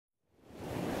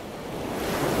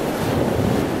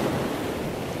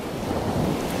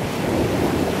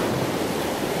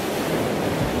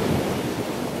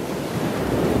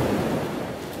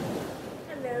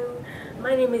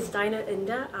name is Dinah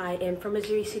Inda. I am from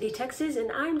Missouri City, Texas,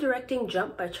 and I'm directing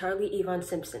Jump by Charlie Yvonne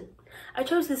Simpson. I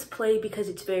chose this play because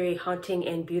it's very haunting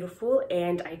and beautiful,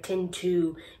 and I tend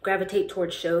to gravitate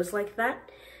towards shows like that.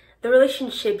 The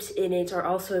relationships in it are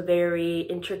also very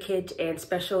intricate and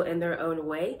special in their own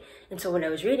way, and so when I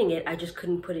was reading it, I just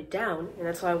couldn't put it down, and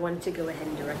that's why I wanted to go ahead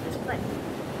and direct this play.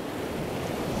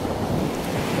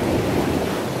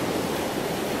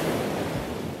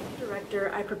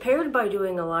 I prepared by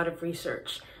doing a lot of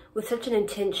research. With such an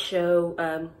intense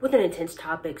show, with an intense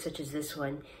topic such as this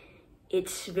one,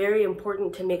 it's very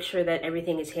important to make sure that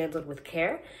everything is handled with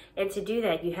care, and to do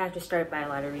that, you have to start by a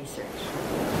lot of research.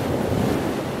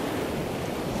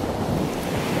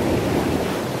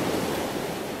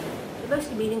 The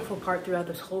most meaningful part throughout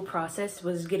this whole process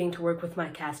was getting to work with my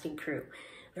casting crew.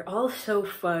 They're all so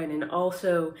fun and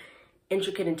also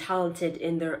intricate and talented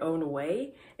in their own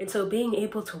way. And so being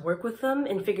able to work with them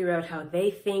and figure out how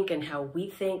they think and how we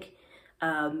think,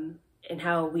 and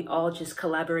how we all just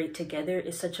collaborate together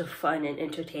is such a fun and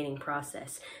entertaining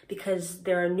process, because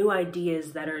there are new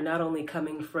ideas that are not only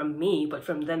coming from me, but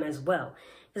from them as well.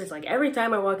 Because it's like every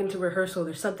time I walk into rehearsal,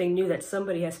 there's something new that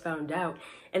somebody has found out,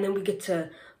 and then we get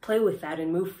to play with that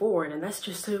and move forward. And that's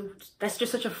just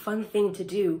such a fun thing to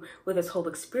do with this whole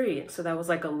experience. So that was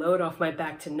like a load off my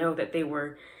back to know that they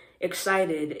were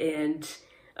excited and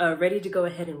ready to go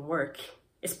ahead and work.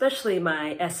 Especially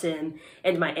my SM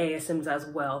and my ASMs as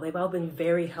well. They've all been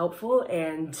very helpful,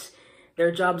 and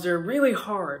their jobs are really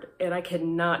hard, and I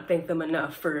cannot thank them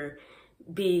enough for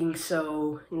being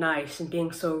so nice and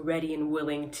being so ready and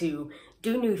willing to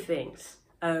do new things.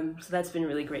 So that's been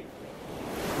really great for me.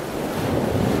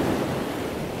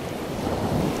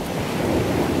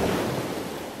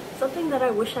 Something that I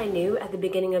wish I knew at the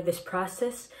beginning of this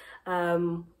process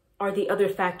are the other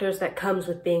factors that comes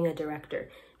with being a director.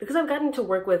 Because I've gotten to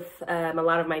work with a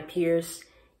lot of my peers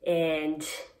and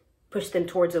push them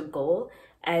towards a goal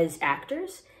as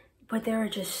actors, but there's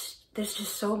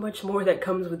just so much more that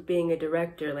comes with being a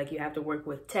director. Like, you have to work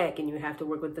with tech, and you have to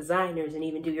work with designers, and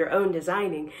even do your own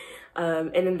designing.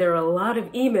 And then there are a lot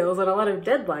of emails and a lot of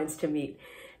deadlines to meet.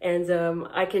 And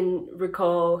I can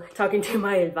recall talking to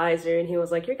my advisor, and he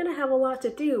was like, "You're gonna have a lot to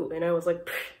do." And I was like,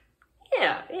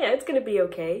 yeah, it's gonna be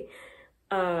okay.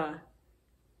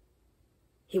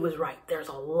 He was right. There's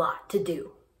a lot to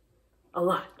do. A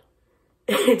lot.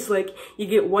 It's like you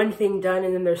get one thing done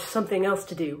and then there's something else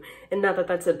to do. And not that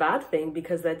that's a bad thing,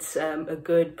 because that's a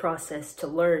good process to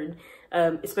learn.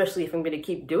 Especially if I'm going to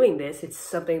keep doing this, it's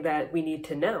something that we need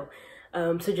to know.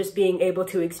 So just being able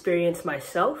to experience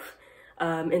myself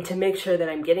and to make sure that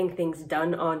I'm getting things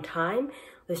done on time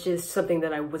was just something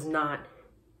that I was not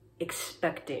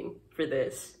expecting for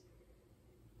this.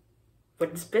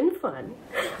 But it's been fun.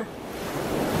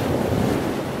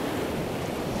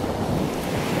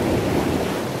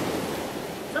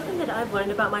 Something that I've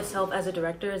learned about myself as a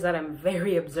director is that I'm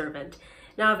very observant.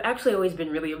 Now, I've actually always been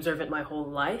really observant my whole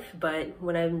life, but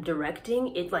when I'm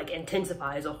directing, it like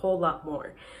intensifies a whole lot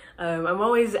more. I'm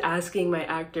always asking my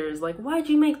actors, like, why'd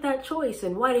you make that choice?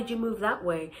 And why did you move that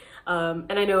way?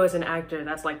 And I know as an actor,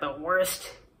 that's like the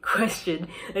worst question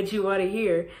that you want to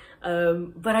hear.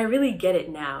 But I really get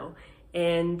it now.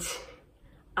 And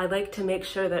I like to make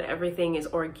sure that everything is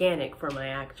organic for my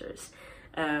actors.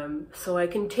 So I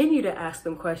continue to ask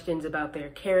them questions about their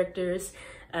characters,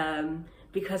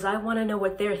 because I want to know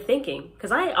what they're thinking.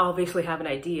 Because I obviously have an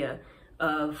idea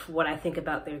of what I think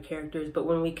about their characters, but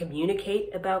when we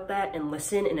communicate about that and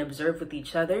listen and observe with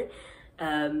each other,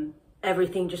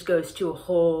 everything just goes to a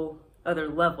whole other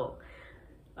level.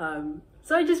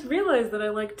 So I just realized that I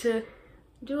like to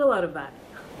do a lot of that.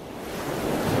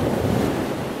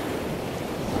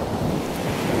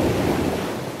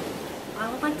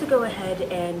 I would like to go ahead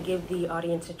and give the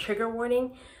audience a trigger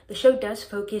warning. The show does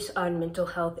focus on mental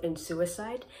health and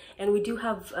suicide, and we do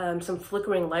have some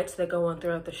flickering lights that go on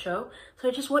throughout the show, so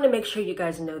I just want to make sure you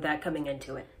guys know that coming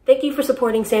into it. Thank you for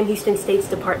supporting Sam Houston State's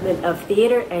Department of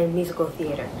Theater and Musical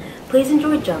Theater. Please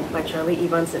enjoy Jump by Charlie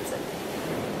Yvonne Simpson.